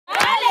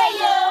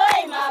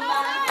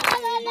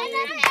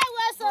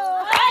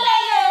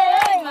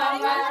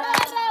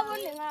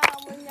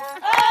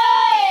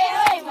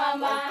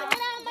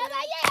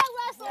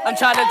I'm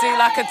trying to do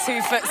like a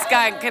 2-foot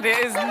skank and it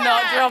is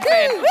not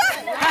dropping.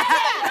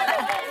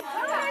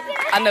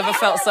 I never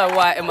felt so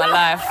white in my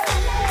life.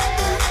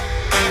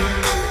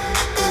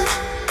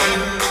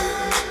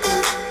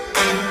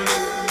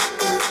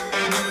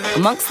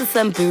 Amongst the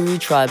Samburu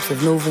tribes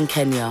of northern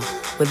Kenya,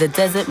 where the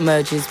desert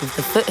merges with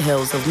the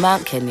foothills of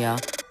Mount Kenya,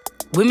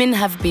 women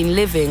have been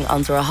living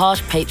under a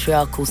harsh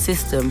patriarchal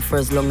system for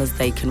as long as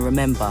they can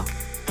remember.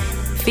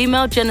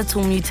 Female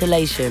genital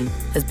mutilation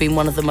has been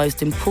one of the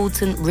most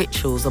important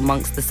rituals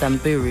amongst the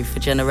Samburu for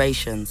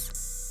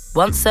generations.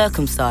 Once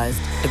circumcised,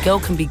 a girl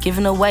can be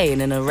given away in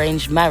an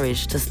arranged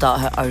marriage to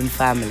start her own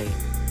family.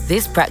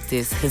 This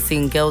practice has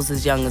seen girls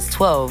as young as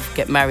 12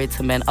 get married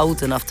to men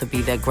old enough to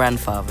be their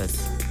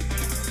grandfathers.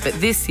 But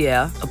this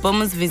year,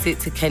 Obama's visit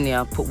to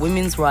Kenya put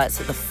women's rights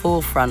at the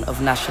forefront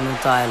of national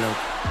dialogue.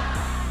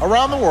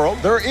 Around the world,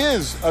 there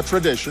is a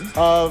tradition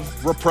of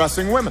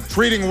repressing women,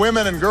 treating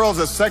women and girls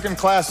as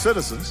second-class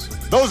citizens.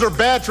 Those are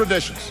bad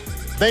traditions.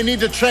 They need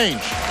to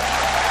change.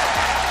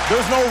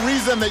 There's no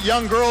reason that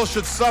young girls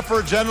should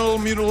suffer genital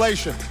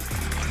mutilation.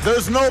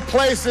 There's no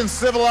place in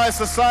civilized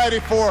society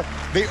for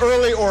the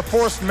early or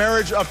forced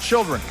marriage of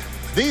children.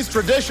 These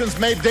traditions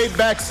may date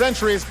back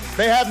centuries.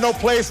 They have no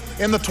place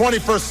in the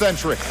 21st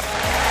century.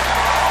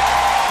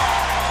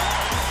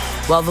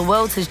 While the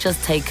world has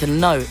just taken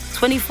note,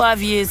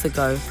 25 years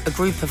ago, a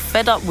group of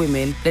fed-up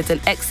women led an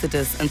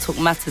exodus and took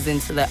matters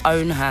into their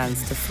own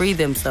hands to free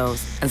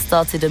themselves and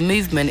started a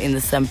movement in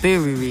the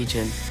Samburu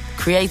region,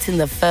 creating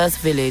the first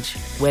village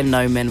where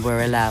no men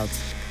were allowed.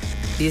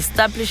 The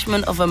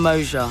establishment of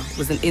Umoja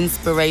was an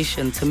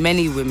inspiration to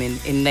many women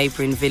in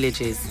neighbouring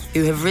villages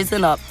who have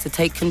risen up to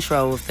take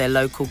control of their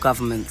local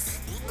governments.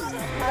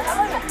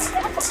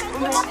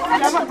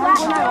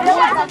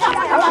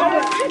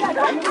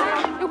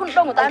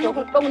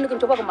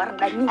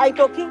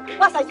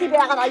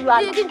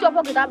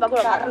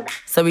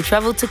 So we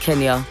travelled to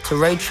Kenya to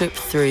road trip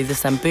through the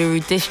Samburu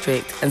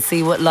district and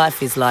see what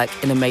life is like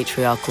in a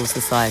matriarchal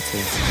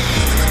society.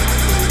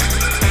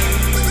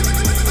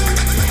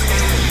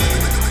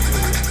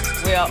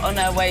 We are on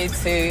our way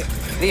to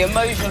the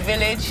Umoja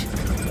village,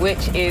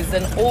 which is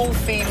an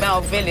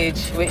all-female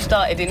village which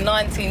started in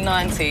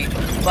 1990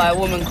 by a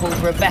woman called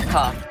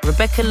Rebecca.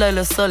 Rebecca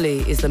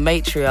Lolosoli is the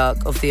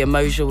matriarch of the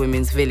Umoja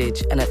Women's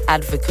Village and an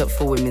advocate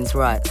for women's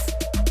rights.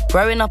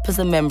 Growing up as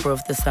a member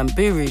of the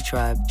Samburu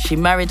tribe, she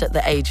married at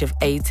the age of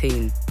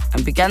 18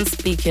 and began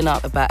speaking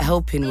up about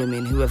helping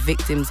women who were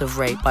victims of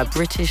rape by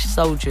British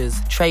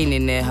soldiers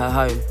training near her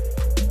home.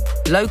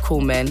 Local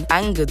men,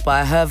 angered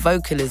by her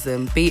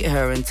vocalism, beat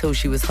her until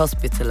she was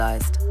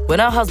hospitalised. When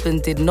her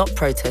husband did not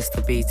protest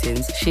the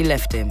beatings, she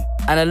left him,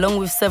 and along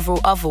with several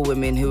other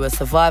women who were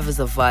survivors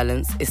of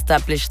violence,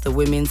 established the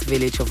Women's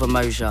Village of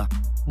Umoja.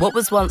 What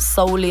was once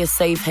solely a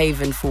safe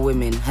haven for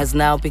women has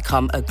now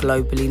become a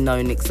globally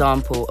known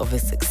example of a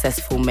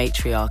successful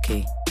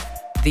matriarchy.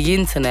 The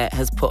internet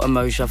has put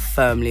Umoja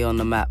firmly on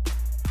the map.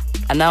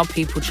 And now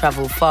people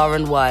travel far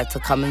and wide to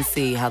come and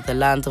see how the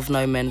land of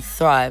no men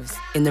thrives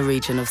in the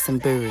region of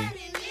Samburu.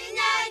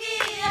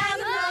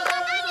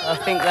 I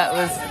think that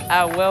was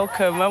our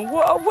welcome, and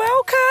what a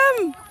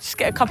welcome! Just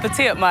get a cup of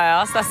tea at my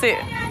house, that's it.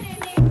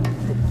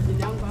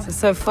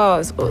 So far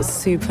it's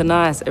super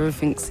nice,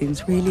 everything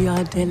seems really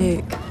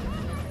idyllic.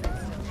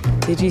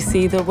 Did you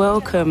see the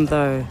welcome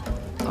though?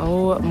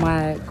 Oh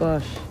my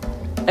gosh.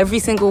 Every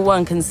single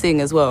one can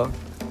sing as well.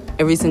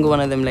 Every single one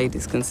of them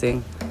ladies can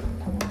sing.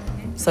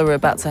 So we're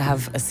about to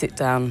have a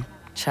sit-down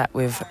chat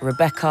with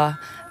Rebecca,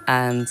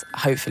 and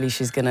hopefully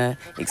she's gonna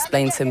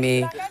explain to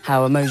me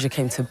how Umoja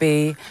came to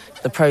be,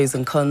 the pros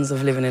and cons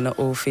of living in an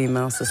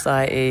all-female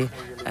society,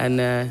 and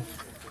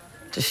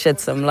just shed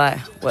some light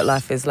what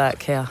life is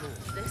like here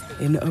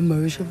in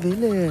Umoja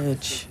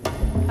village.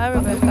 Hi,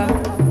 Rebecca.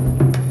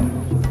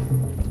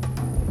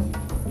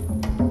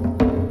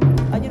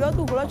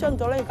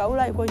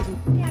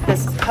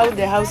 That's how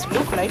the house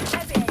look like.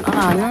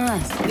 Ah,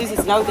 nice. This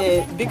is now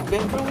the big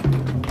bedroom.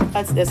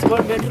 That's the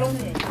small bedroom.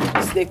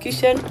 It's the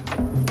kitchen.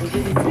 This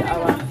is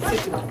our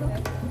sitting room.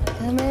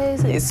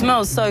 Amazing. It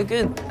smells so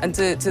good. And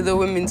do the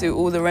women do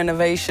all the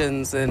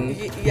renovations and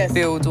yes,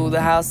 build all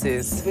the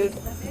houses?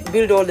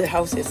 Build all the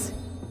houses.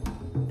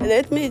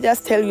 Let me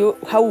just tell you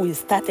how we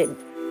started.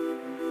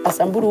 As a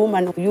Samburu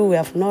woman, you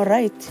have no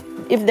right.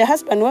 If the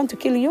husband wants to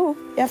kill you,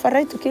 he have a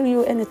right to kill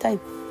you anytime,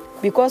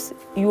 because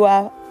you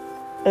are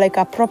like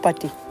a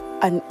property.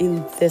 And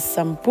in the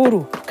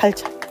Samburu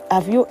culture,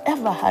 have you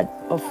ever heard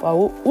of a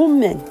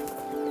woman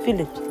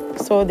village?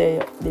 So they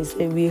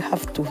say we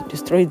have to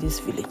destroy this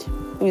village.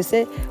 We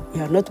say we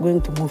are not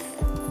going to move.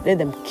 Let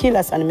them kill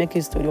us and make a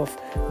history of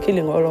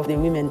killing all of the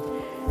women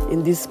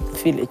in this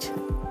village.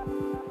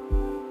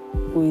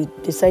 We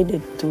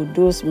decided to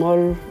do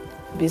small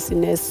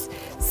business,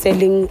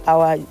 selling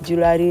our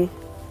jewelry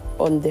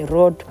on the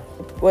road.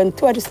 When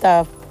tourists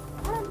are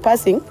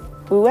passing,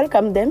 we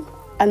welcome them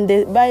and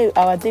they buy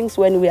our things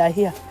when we are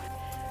here.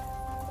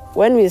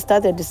 When we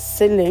started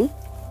selling,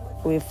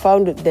 we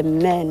found the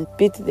men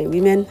beat the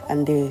women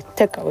and they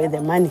take away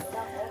the money.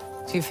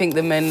 Do you think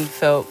the men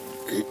felt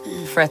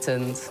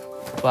threatened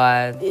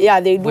by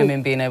they do.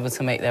 women being able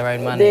to make their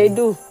own money? They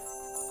do.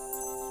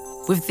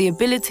 With the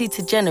ability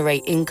to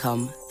generate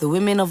income, the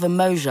women of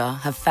Umoja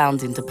have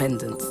found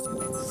independence.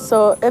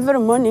 So every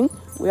morning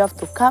we have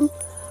to come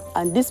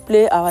and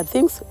display our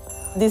things.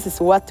 This is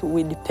what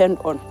we depend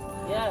on.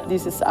 Yeah.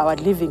 This is our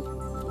living.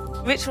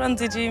 Which one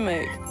did you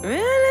make?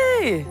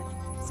 Really?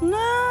 It's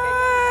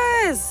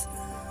nice.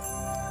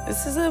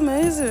 This is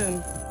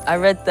amazing. I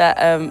read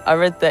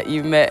that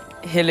you met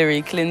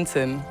Hillary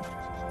Clinton.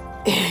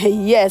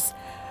 Yes,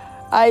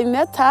 I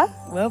met her.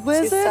 What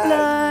was it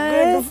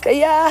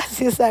like?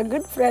 She's a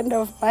good friend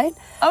of mine.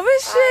 Oh,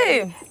 is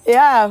she?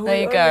 Yeah.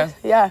 There you go.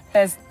 Yeah.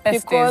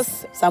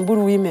 Because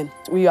Samburu women,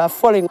 we are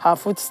following her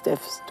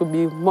footsteps to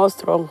be more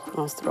strong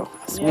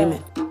as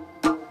women.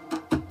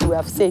 We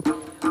have said,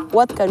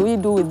 what can we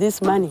do with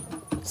this money?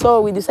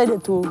 So we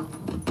decided to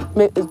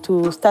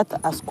start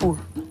a school.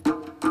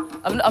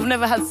 I've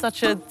never had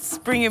such a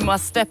spring in my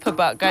step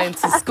about going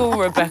to school,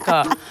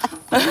 Rebecca.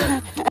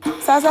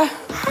 Sasa.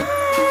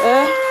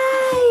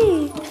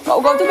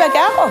 Cậu go to bed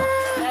ako?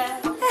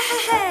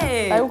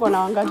 Hey. Tayo ko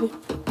na wangapi?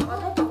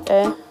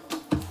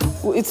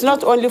 It's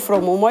not only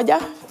from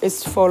Umoja,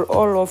 it's for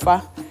all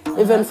over,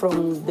 even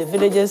from the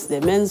villages,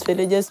 the men's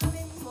villages.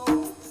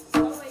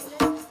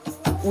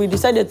 We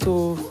decided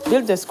to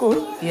build the school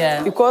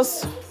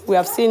because we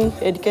have seen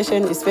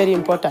education is very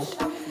important.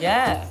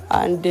 Yeah.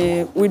 And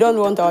we don't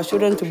want our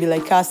children to be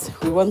like us.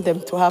 We want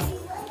them to have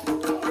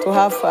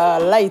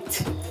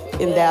light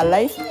in their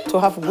life, to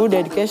have good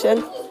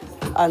education,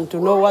 and to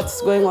know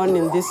what's going on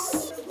in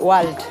this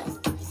world.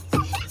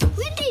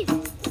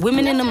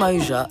 Women in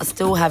Umoja are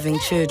still having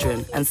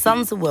children, and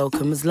sons are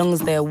welcome as long as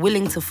they are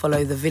willing to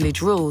follow the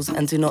village rules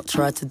and do not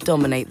try to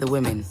dominate the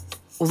women.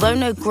 Although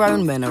no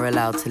grown men are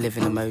allowed to live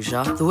in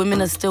Umoja, the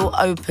women are still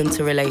open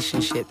to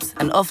relationships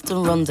and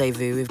often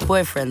rendezvous with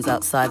boyfriends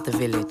outside the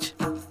village.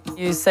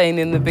 You were saying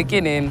in the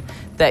beginning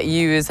that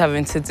you was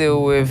having to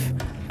deal with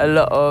a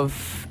lot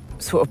of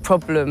sort of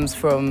problems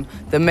from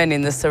the men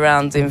in the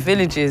surrounding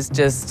villages,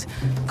 just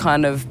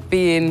kind of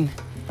being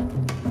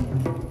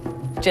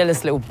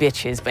jealous little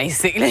bitches,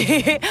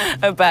 basically,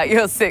 about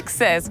your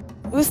success.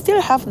 We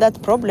still have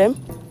that problem,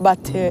 but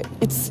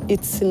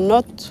it's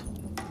not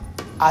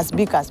as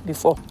big as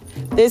before.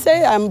 They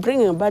say I'm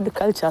bringing a bad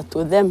culture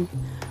to them,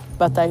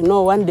 but I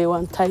know one day,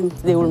 one time,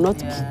 they will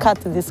not cut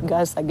these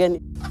girls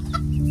again.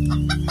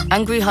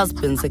 Angry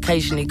husbands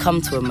occasionally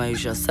come to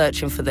Umoja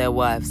searching for their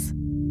wives.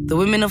 The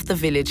women of the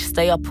village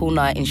stay up all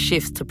night in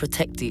shifts to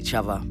protect each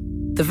other.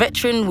 The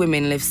veteran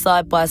women live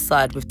side by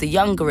side with the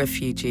younger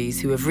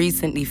refugees who have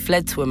recently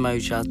fled to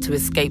Umoja to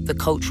escape the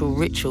cultural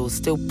rituals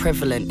still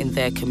prevalent in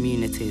their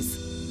communities.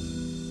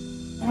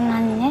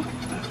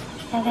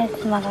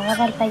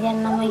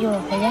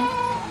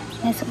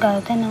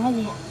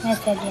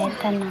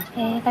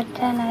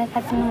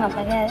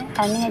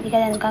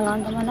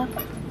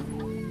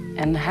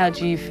 And how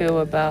do you feel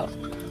about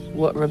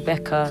what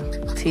Rebecca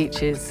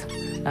teaches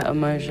at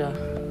Umoja?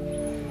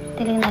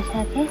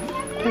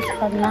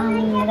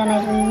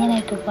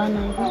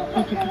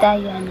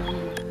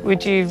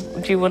 Would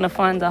you want to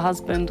find a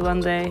husband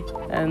one day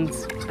and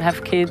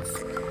have kids?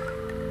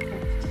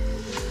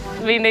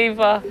 Me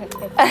neither.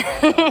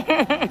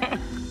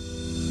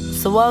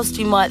 So whilst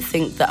you might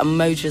think that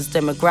Umoja's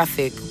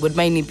demographic would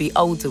mainly be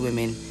older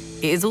women,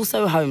 it is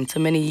also home to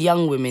many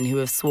young women who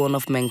have sworn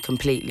off men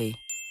completely.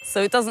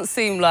 So it doesn't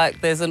seem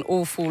like there's an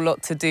awful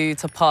lot to do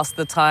to pass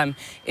the time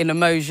in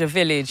Umoja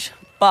village,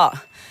 but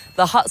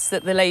the huts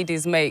that the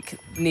ladies make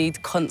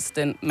need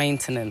constant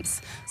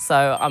maintenance.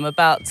 So I'm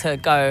about to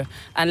go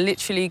and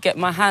literally get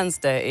my hands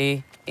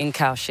dirty in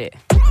cow shit.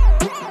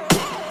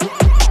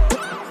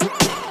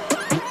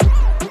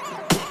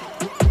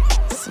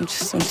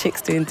 Some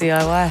chicks doing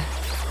DIY.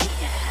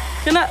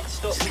 Can I?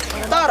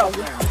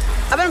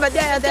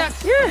 Yeah.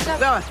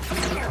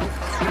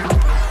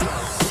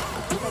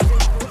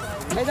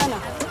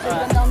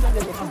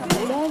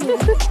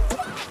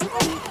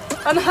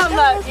 And I'm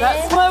like,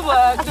 that's my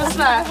work, just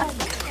that.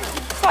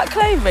 It's like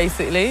clay,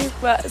 basically,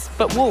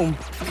 but warm.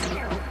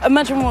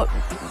 Imagine what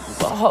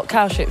hot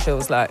cow shit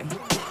feels like.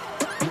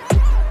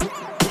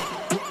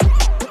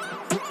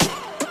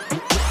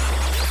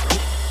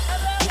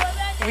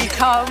 We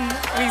come,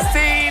 we've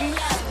seen,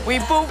 we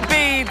bought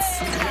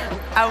beads,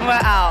 and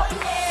we're out.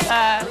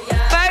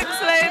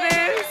 Thanks,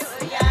 ladies.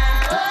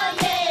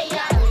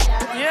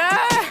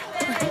 Yeah.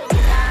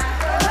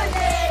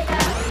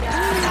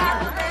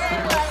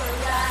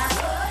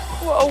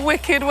 What a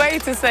wicked way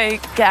to say,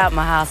 get out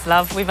my house,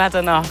 love, we've had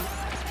enough.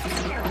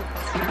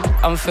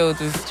 I'm filled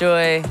with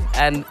joy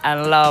and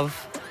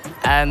love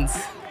and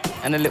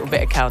a little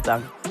bit of cow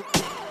dung.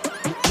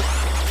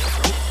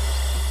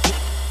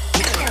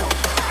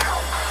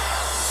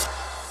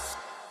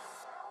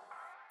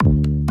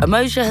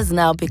 Umoja has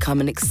now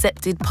become an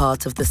accepted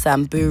part of the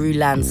Samburu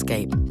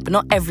landscape, but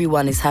not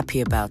everyone is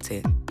happy about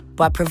it.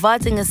 By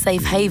providing a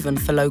safe haven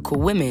for local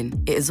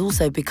women, it has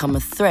also become a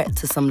threat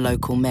to some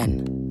local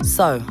men.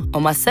 So,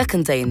 on my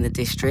second day in the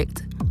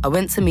district, I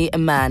went to meet a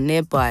man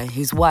nearby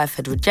whose wife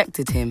had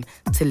rejected him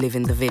to live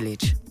in the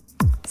village.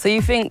 So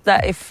you think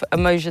that if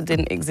Umoja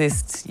didn't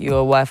exist,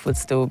 your wife would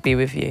still be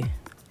with you?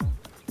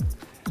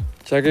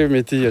 자기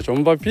밑에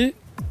좀 바피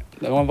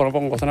내가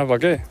바라본 거 하나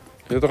밖에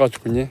여기다가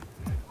죽니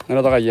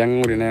내려다가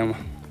양물이네 뭐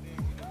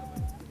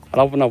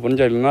알아보나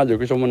본자 일나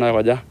저기 좀 나와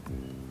가자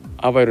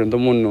아바이런도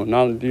못노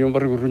난 뒤에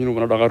바로 그러는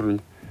거나 나가르니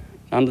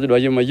난도 좀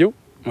아주 마요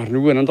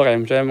말누구는 또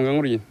가면 잘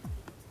먹는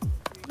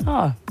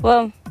Oh,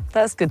 well,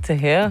 that's good to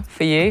hear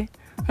for you.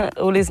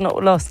 All is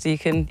not lost. You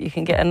can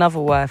get another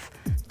wife.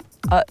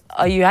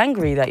 Are you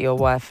angry that your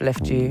wife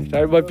left you?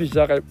 잘 바피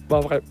자가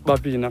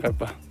바피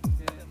나가봐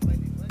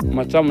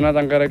macam mana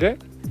tangkarake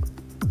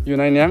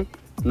yunainyang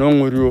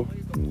nonguru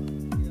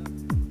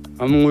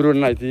amunguru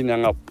na ti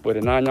nyanga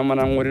pore na nyama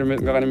na nguri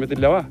ngakani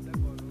metilawa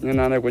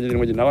nyana na ko jidin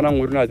mo jina na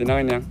nguru na ti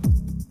nyang.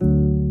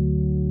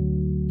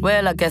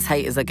 Well, I guess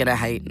haters are gonna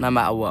hate no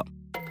matter what.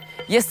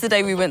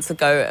 Yesterday we went to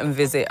go and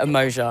visit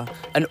Umoja,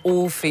 an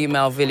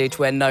all-female village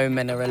where no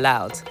men are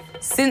allowed.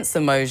 Since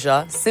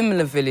Umoja,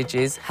 similar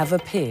villages have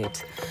appeared.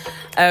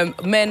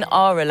 Men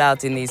are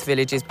allowed in these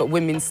villages, but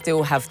women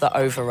still have the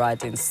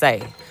overriding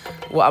say.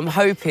 What I'm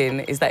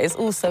hoping is that it's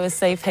also a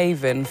safe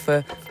haven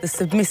for the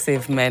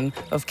submissive men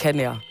of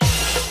Kenya.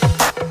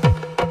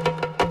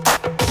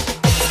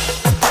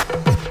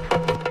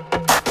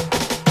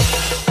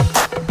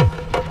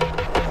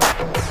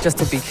 Just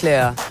to be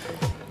clear,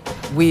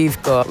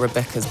 we've got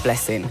Rebecca's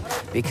blessing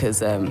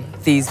because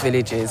these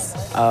villages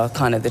are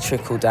kind of the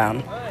trickle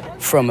down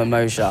from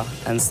Umoja,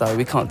 and so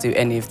we can't do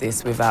any of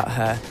this without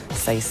her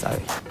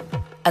say-so.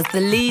 As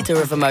the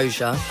leader of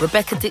Umoja,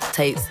 Rebecca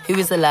dictates who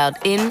is allowed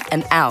in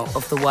and out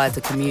of the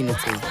wider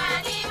community.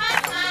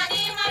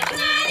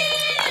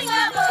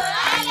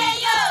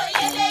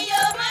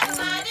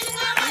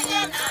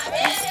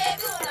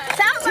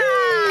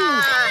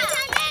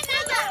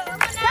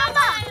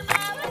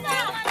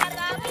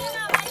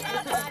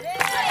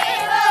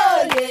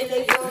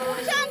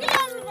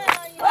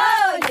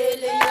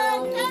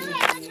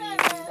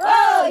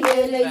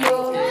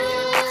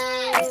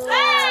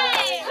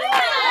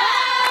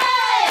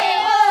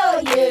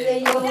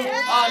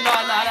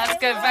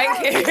 Thank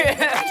you.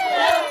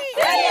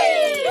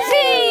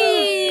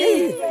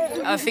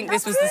 I think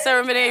this was the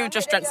ceremony. We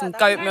just drank some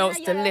goat milk.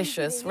 It's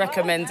delicious.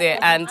 Recommend it.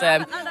 And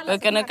we're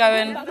going to go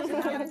and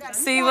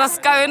see what's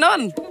going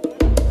on.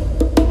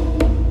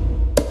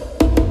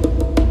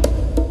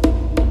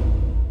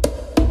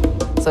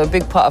 So a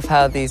big part of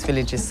how these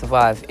villages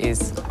survive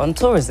is on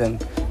tourism,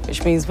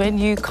 which means when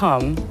you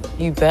come,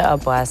 you better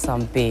buy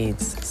some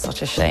beads.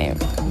 Such a shame.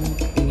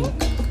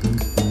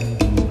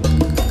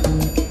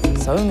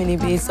 So many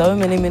beads, so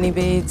many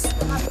beads.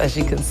 As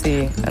you can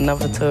see,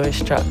 another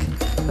tourist truck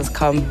has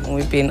come and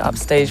we've been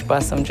upstaged by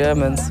some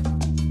Germans.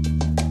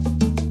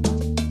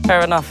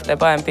 Fair enough, they're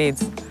buying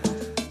beads.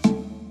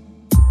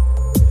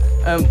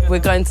 We're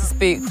going to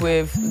speak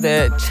with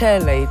the chair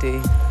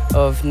lady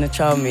of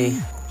Nachami.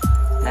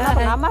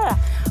 Hi.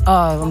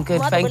 Oh, I'm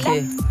good, thank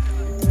you.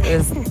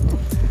 There's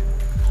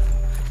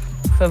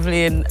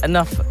probably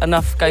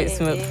enough goat's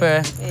milk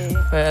for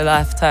a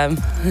lifetime.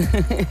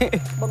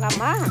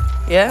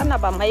 Yeah?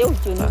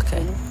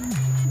 Okay.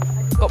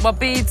 Got my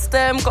bead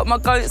stem, got my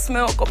goat's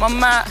milk, got my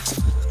mat.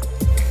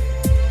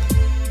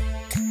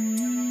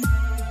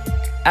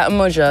 At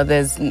Umoja,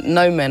 there's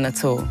no men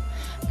at all.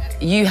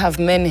 You have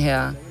men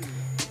here.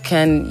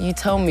 Can you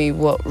tell me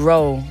what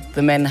role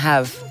the men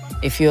have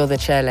if you're the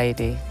chair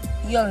lady?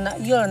 So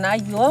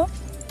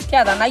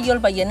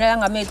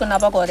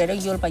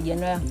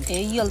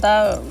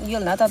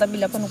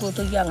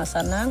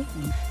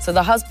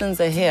the husbands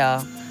are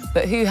here,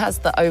 but who has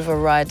the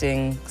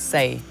overriding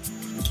say?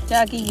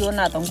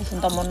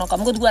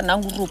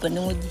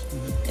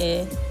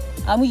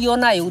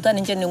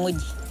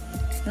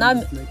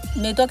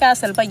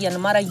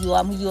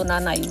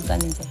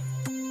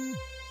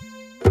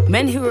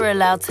 Men who are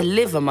allowed to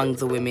live among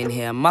the women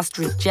here must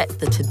reject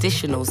the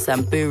traditional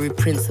Samburu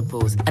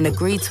principles and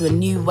agree to a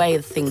new way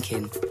of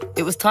thinking.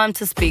 It was time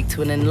to speak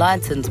to an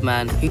enlightened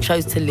man who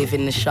chose to live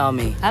in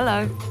Nashami.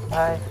 Hello.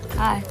 Hi.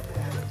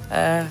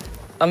 Hi.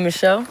 I'm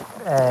Michelle.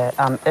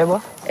 I'm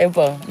Ebo.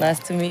 Ebo, nice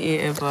to meet you,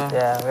 Ebo.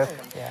 Yeah.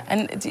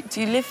 And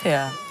do you live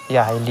here?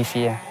 Yeah, I live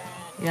here.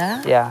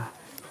 Yeah? Yeah.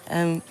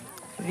 Have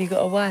you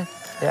got a wife?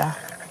 Yeah.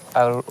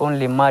 I'll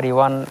only marry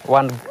one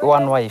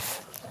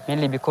wife.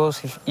 Mainly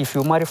because if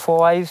you marry 4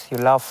 wives,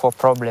 you'll have 4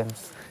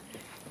 problems.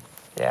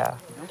 Yeah.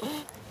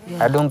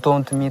 I don't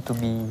want me to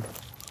be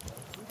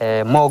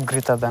more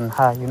greater than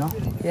her, you know?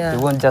 Yeah.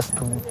 We want just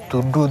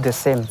to do the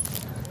same.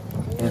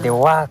 In the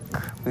work,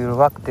 we'll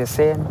work the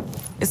same.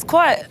 It's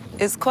quite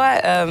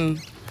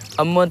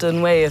a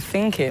modern way of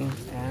thinking,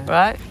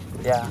 right?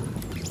 Yeah.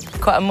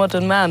 Quite a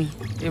modern man,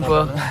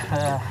 Ibo.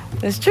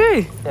 It's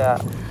true. Yeah.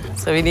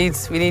 So we need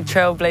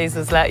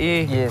trailblazers like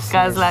you,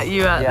 guys like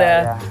you out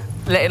there,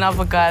 letting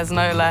other guys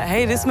know, like,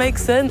 hey, this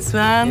makes sense,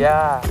 man.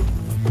 Yeah.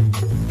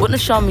 What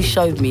Nashami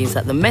showed me is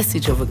that the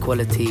message of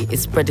equality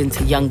is spreading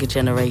to younger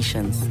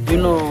generations. You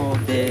know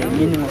the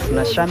meaning of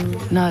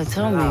Nashami? No,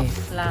 tell me.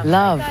 Love.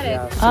 Love.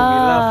 Yeah, so we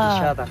love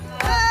each other.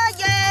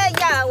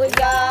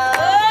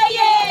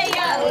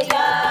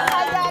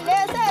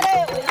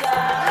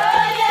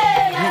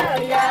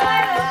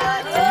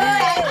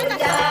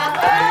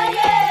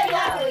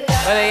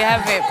 Well, there you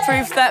have it.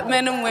 Proof that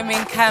men and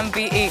women can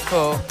be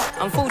equal.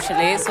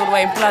 Unfortunately, it's all the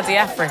way in bloody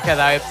Africa,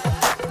 though.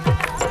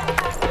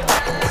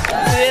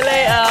 See you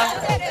later.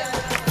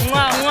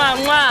 Mwah, mwah,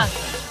 mwah.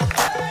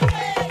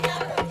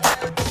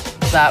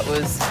 That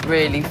was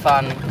really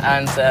fun,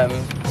 and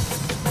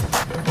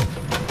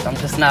I'm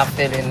just now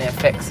feeling the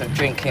effects of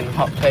drinking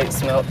hot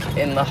goat's milk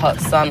in the hot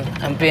sun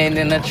and being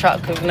in a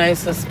truck with no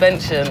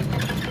suspension.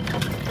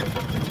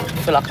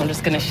 I feel like I'm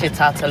just going to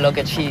shit out a log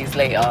of cheese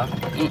later.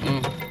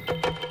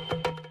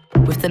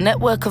 With the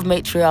network of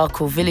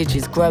matriarchal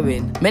villages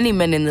growing, many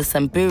men in the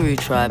Samburu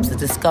tribes are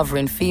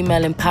discovering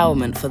female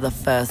empowerment for the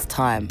first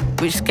time,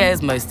 which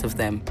scares most of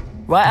them.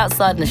 Right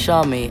outside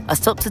Nashami, I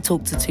stopped to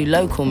talk to two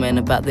local men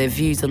about their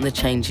views on the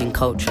changing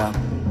culture.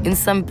 In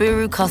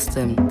Samburu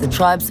custom, the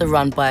tribes are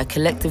run by a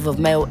collective of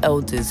male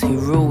elders who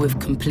rule with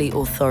complete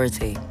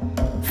authority.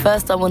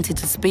 First, I wanted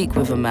to speak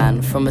with a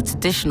man from a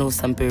traditional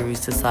Samburu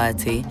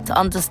society to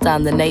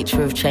understand the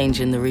nature of change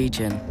in the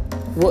region.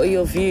 What are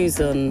your views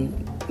on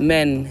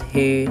men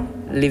who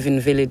live in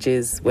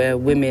villages where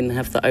women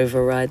have the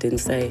overriding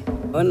say?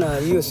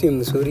 Hiyo si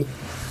mzuri.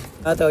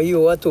 Hata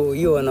hiyo watu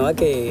hiyo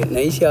wanawake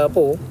naishi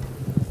hapo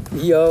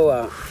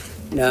hiyo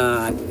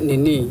na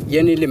nini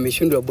yani ile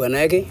mishundwa bwana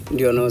yake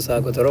ndio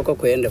anaosa kutoroka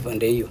kwenda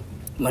pande hiyo.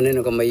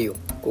 Maneno kama hiyo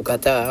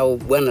kukataa au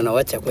bwana na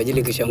wacha kwa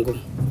ajili kisha ngumu.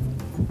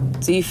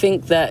 Do you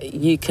think that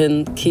you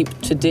can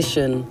keep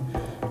tradition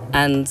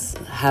and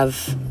have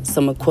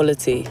some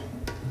equality?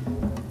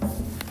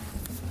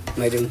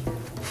 Madam,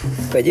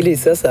 kwa ajili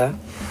sasa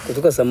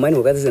kutoka zamani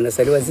wakati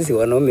zinasaliwa sisi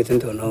wanaume tu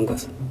ndio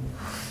wanaongoza.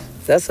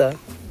 Sasa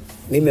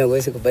mimi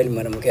hawezi kubali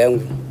mwanamke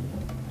yangu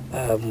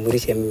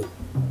murishe mimi.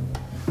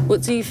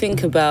 What do you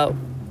think about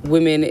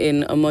women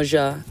in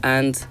Umoja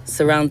and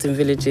surrounding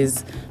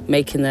villages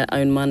making their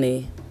own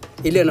money?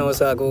 Ile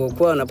anaweza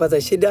kuwa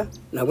anapata shida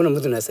na hakuna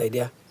mtu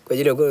anasaidia. Kwa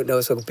ajili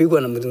anaweza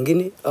kupigwa na mtu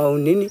mwingine au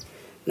nini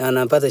na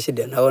anapata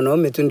shida na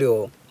wanaume tu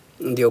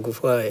ndio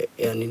kufua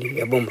ya nini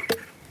ya bomba.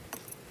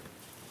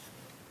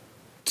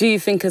 Do you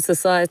think a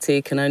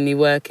society can only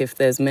work if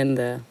there's men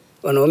there?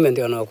 Wanaume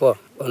ndio wanaokoa.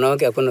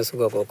 Wanawake hakuna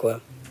siku kuokoa.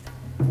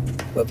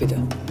 Wapita.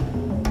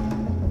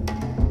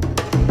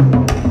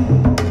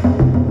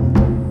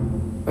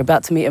 We're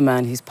about to meet a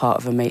man who's part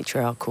of a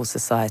matriarchal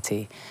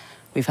society.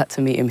 We've had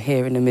to meet him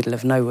here in the middle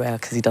of nowhere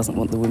because he doesn't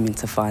want the women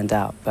to find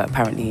out. But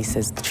apparently he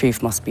says the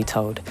truth must be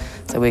told.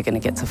 So we're going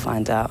to get to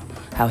find out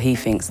how he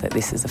thinks that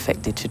this has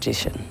affected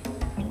tradition.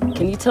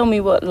 Can you tell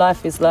me what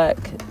life is like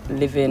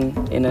living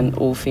in an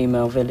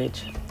all-female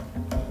village?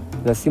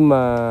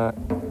 Lazima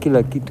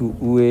kila kitu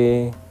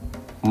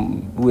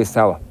uwe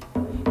sawa.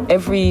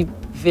 Every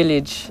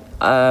village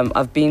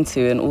I've been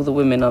to and all the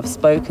women I've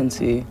spoken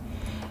to,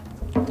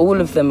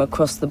 all of them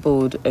across the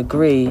board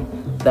agree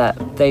that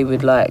they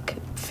would like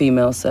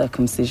female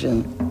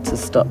circumcision to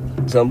stop.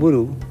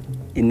 Samburu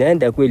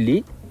inaenda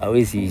kweli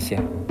hawezi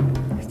isha.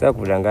 Sitaki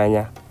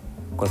kudanganya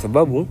kwa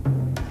sababu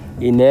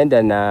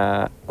inaenda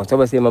na kwa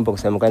sababu sema mambo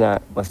kusemekana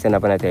wasichana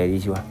hapana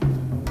tayarishwa.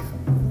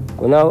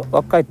 Kuna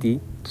wakati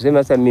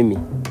tuseme sasa mimi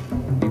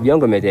bibi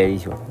yangu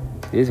ametayarishwa.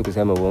 Siwezi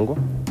kusema uongo.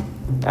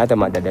 Hata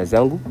madada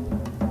zangu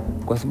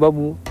kwa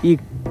sababu hii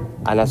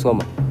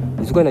anasoma.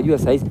 Nisikuwa najua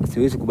saizi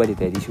siwezi kubali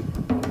tayarishwa.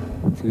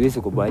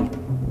 Siwezi kubali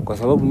kwa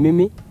sababu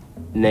mimi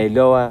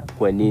naelewa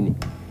kwa nini.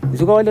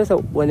 Nisikuwa wale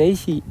sasa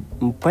wanaishi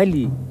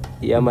mpali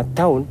ya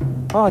matown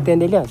hao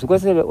wataendelea. Nisikuwa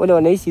sasa wale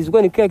wanaishi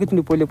nisikuwa ni kila kitu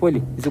ni pole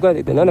pole. Nisikuwa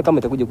naona kama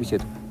itakuja kuisha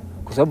tu.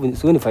 Kwa sababu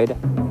sio ni faida.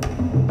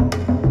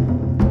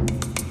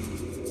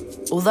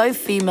 Although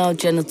female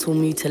genital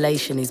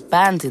mutilation is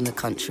banned in the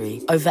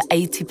country, over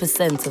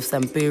 80% of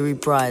Samburu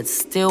brides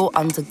still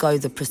undergo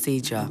the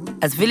procedure.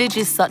 As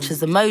villages such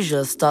as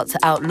Umoja start to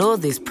outlaw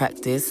this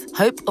practice,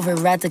 hope of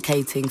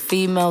eradicating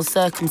female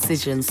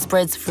circumcision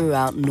spreads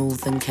throughout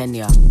northern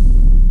Kenya.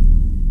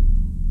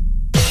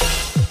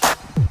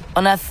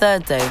 On our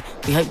third day,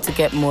 we hope to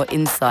get more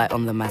insight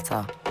on the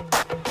matter.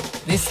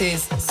 This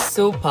is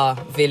Sulpa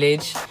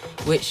village,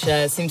 which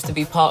seems to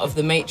be part of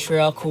the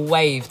matriarchal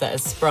wave that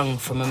has sprung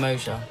from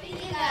Umoja.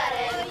 It's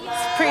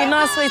a pretty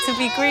nice way to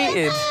be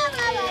greeted.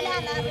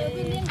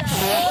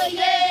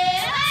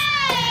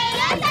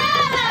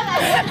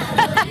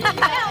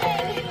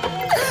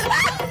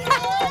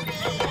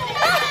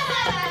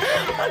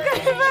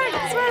 Okay,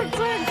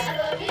 thanks.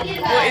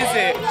 What is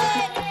it?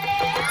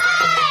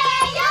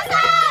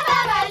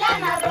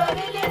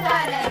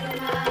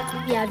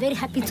 We are very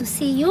happy to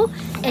see you,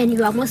 and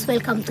you are most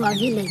welcome to our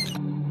village.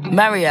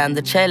 Marianne,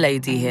 the chair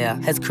lady here,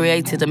 has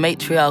created a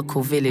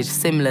matriarchal village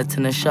similar to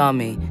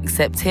Nashami,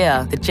 except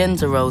here the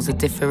gender roles are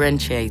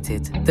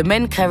differentiated. The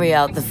men carry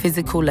out the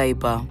physical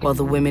labour while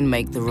the women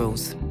make the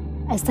rules.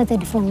 I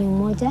started from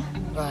Umoja.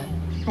 Right.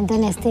 And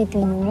then I stayed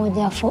in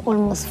Umoja for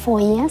almost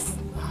 4 years.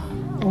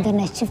 And then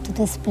I shifted to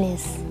this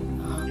place.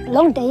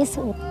 Long days,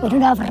 we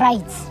don't have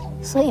rights.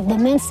 So if the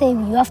men say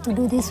you have to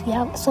do this, we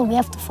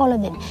have to follow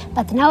them.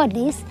 But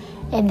nowadays,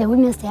 the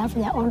women, they have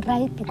their own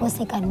right because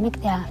they can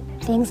make their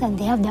things and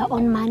they have their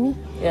own money.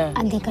 Yeah.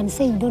 And they can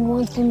say you don't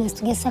want women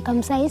to get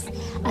circumcised.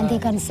 And they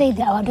can say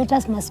that our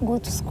daughters must go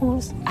to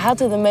schools. How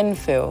do the men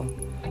feel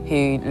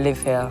who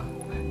live here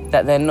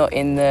that they're not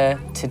in the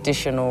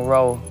traditional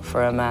role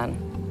for a man?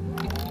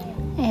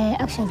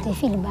 Actually, they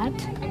feel bad.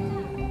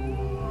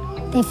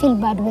 They feel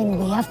bad when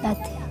we have that,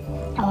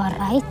 our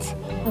right.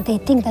 They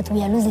think that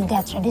we are losing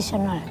their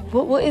traditional.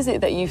 What is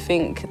it that you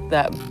think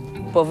that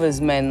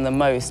bothers men the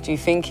most? Do you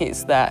think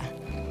it's that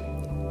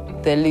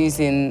they're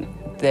losing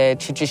their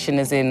tradition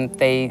as in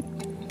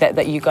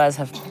that you guys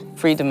have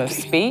freedom of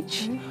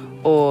speech?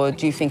 Or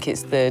do you think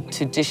it's the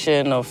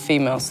tradition of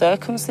female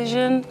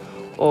circumcision?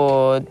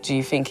 Or do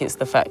you think it's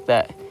the fact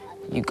that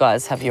you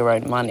guys have your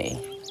own money?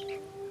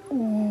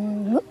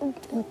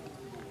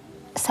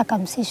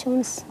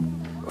 Circumcisions.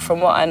 From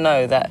what I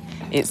know, that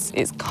it's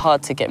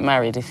hard to get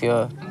married if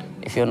you're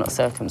not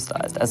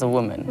circumcised as a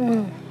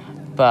woman.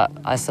 But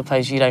I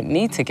suppose you don't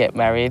need to get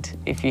married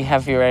if you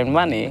have your own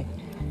money.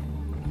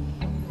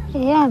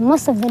 Yeah,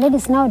 most of the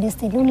ladies nowadays,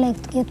 they don't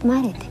like to get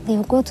married. They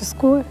go to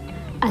school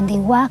and they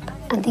work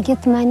and they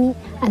get money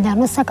and they are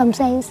not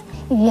circumcised.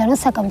 If you are not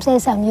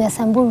circumcised and you are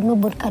Samburu,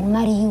 nobody can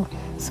marry you.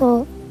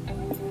 So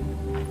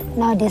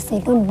nowadays, they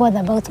don't bother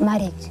about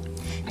marriage.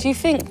 Do you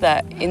think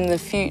that in the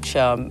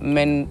future,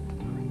 men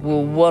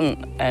will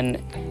want an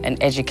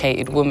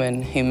educated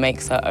woman who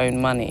makes her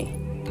own money?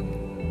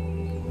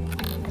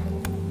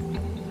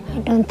 I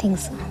don't think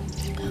so.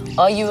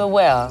 Are you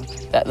aware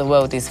that the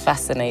world is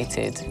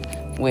fascinated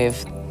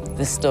with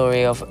the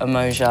story of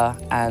Umoja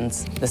and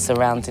the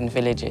surrounding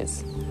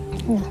villages?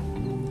 No.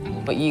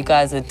 What you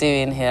guys are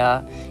doing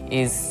here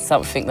is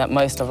something that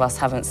most of us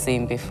haven't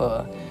seen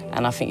before.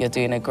 And I think you're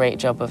doing a great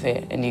job of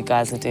it, and you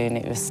guys are doing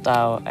it with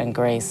style and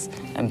grace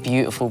and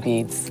beautiful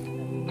beads.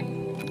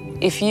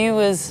 If you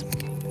was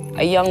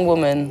a young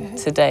woman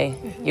today,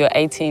 you're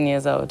 18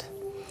 years old,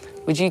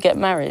 would you get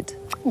married?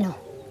 No.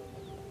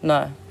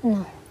 No?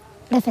 No,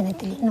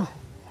 definitely no.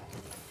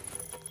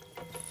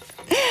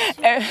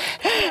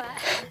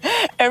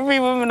 Every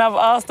woman I've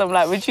asked, I'm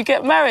like, would you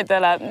get married? They're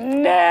like,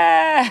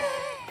 nah.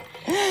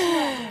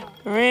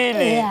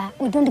 Really? Yeah,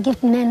 we don't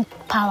give men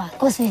power,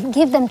 because if we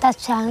give them that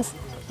chance,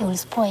 they will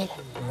spoil.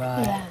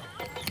 Right. Yeah.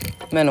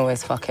 Men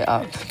always fuck it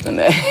up, don't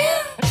they?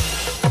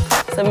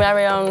 So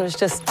Marianne was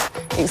just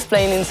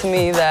explaining to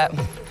me that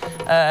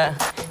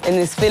in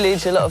this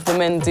village, a lot of the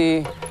men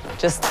do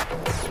just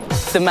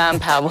the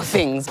manpower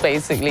things,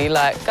 basically,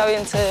 like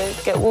going to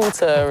get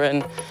water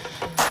and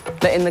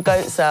letting the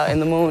goats out in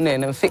the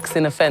morning and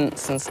fixing a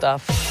fence and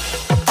stuff.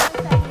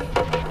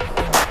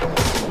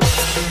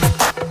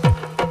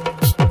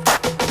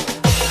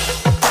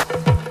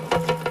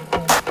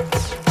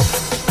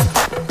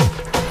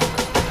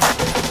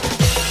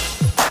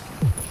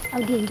 How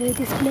do you enjoy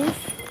this place?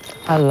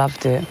 I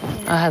loved it.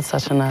 I had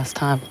such a nice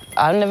time.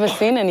 I've never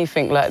seen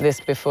anything like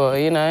this before,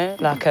 you know,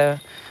 like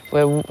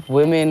where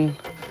women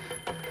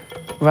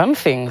run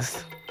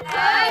things.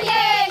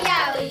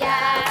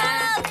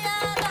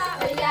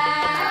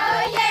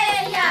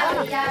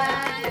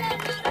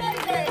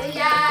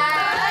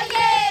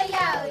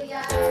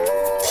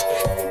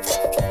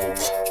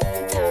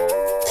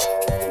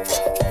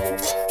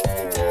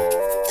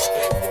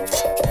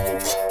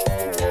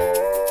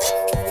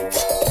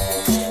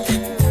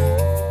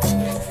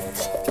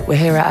 We're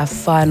here at our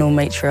final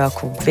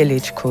matriarchal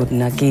village called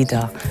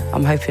Nagida.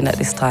 I'm hoping that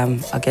this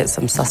time I get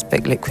some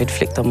suspect liquid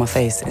flicked on my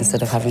face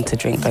instead of having to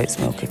drink goat's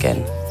milk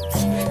again.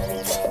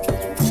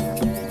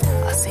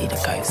 I see the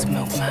goat's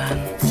milk, man.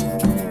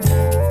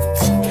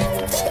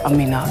 I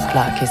mean, I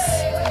like it's,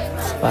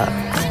 but...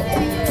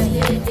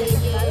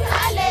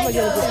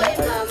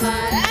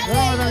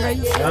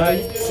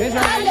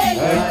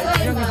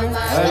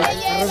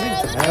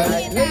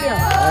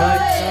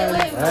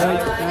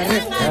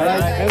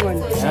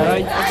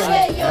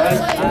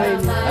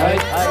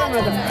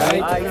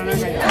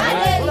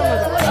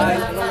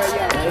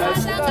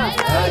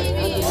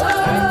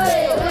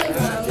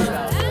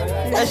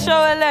 A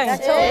show-a-ling. A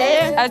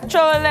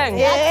show-a-ling.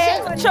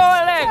 A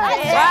show-a-ling.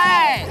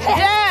 Right.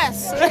 Yes.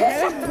 A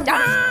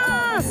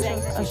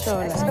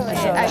show-a-ling.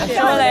 A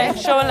show-a-ling.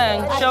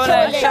 Show-a-ling.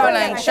 Show-a-ling.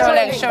 Show-a-ling.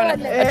 Show-a-ling.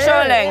 Show-a-ling. A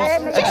show-a-ling.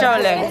 A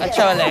show-a-ling. A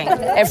show-a-ling.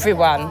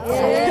 Everyone.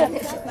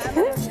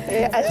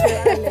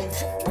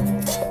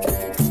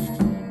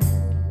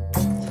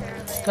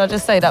 Can I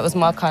just say that was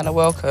my kind of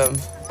welcome?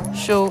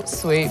 Short,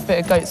 sweet, bit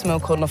of goat's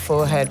milk on the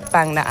forehead,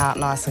 bang that out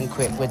nice and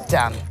quick, we're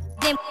done.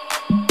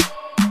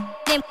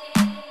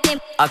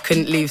 I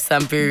couldn't leave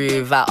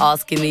Samburu without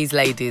asking these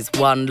ladies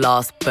one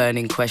last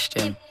burning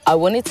question. I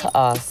wanted to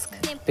ask,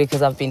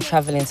 because I've been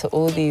travelling to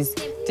all these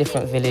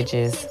different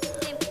villages,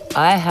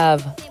 I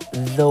have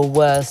the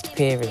worst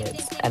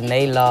periods, and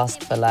they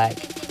last for like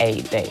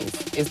 8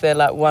 days. Is there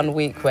like 1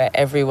 week where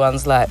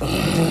everyone's like,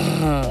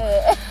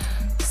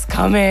 it's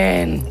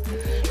coming?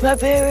 my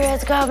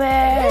period's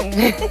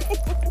coming.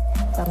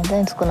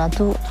 Sometimes kuna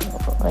tu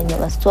wenye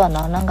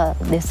wasichana wanaonanga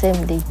the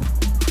same day.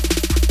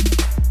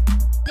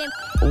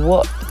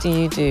 What do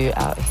you do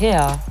out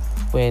here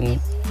when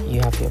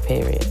you have your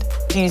period?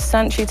 Do you use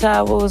sanitary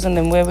towels, and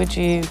then where would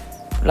you,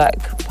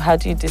 like, how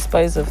do you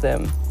dispose of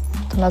them?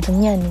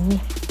 Tunatumia nini?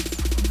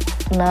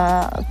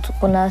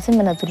 Kuna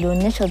semina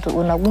tulionyesha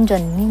unagunja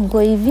nini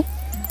nguo hivi,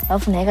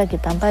 alafu naweka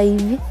kitambaa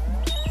hivi,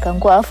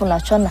 kanguo alafu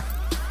nachona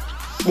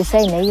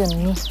design hiyo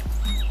nini,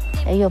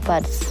 hiyo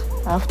pads,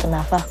 alafu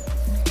tunavaa.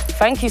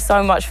 Thank you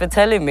so much for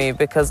telling me,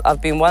 because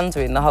I've been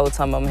wondering the whole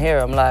time I'm here.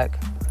 I'm like,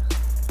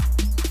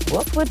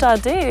 what would I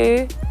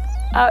do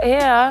out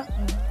here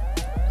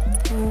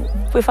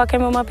if I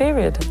came on my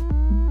period?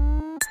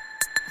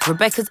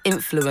 Rebecca's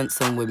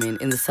influence on women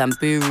in the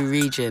Samburu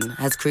region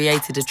has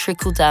created a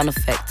trickle-down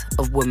effect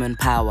of woman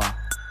power.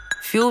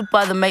 Fueled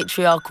by the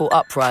matriarchal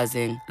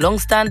uprising,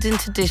 long-standing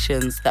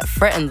traditions that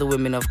threaten the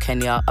women of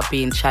Kenya are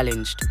being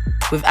challenged.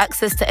 With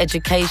access to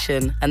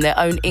education and their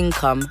own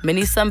income,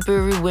 many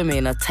Samburu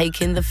women are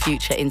taking the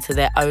future into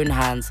their own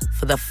hands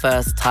for the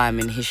first time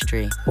in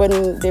history.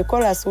 When they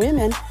call us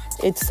women,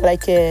 it's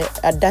like a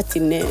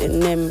dirty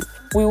name.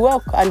 We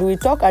walk and we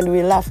talk and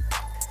we laugh.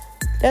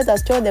 Let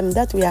us show them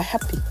that we are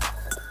happy.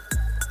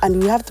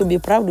 And we have to be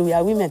proud we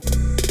are women.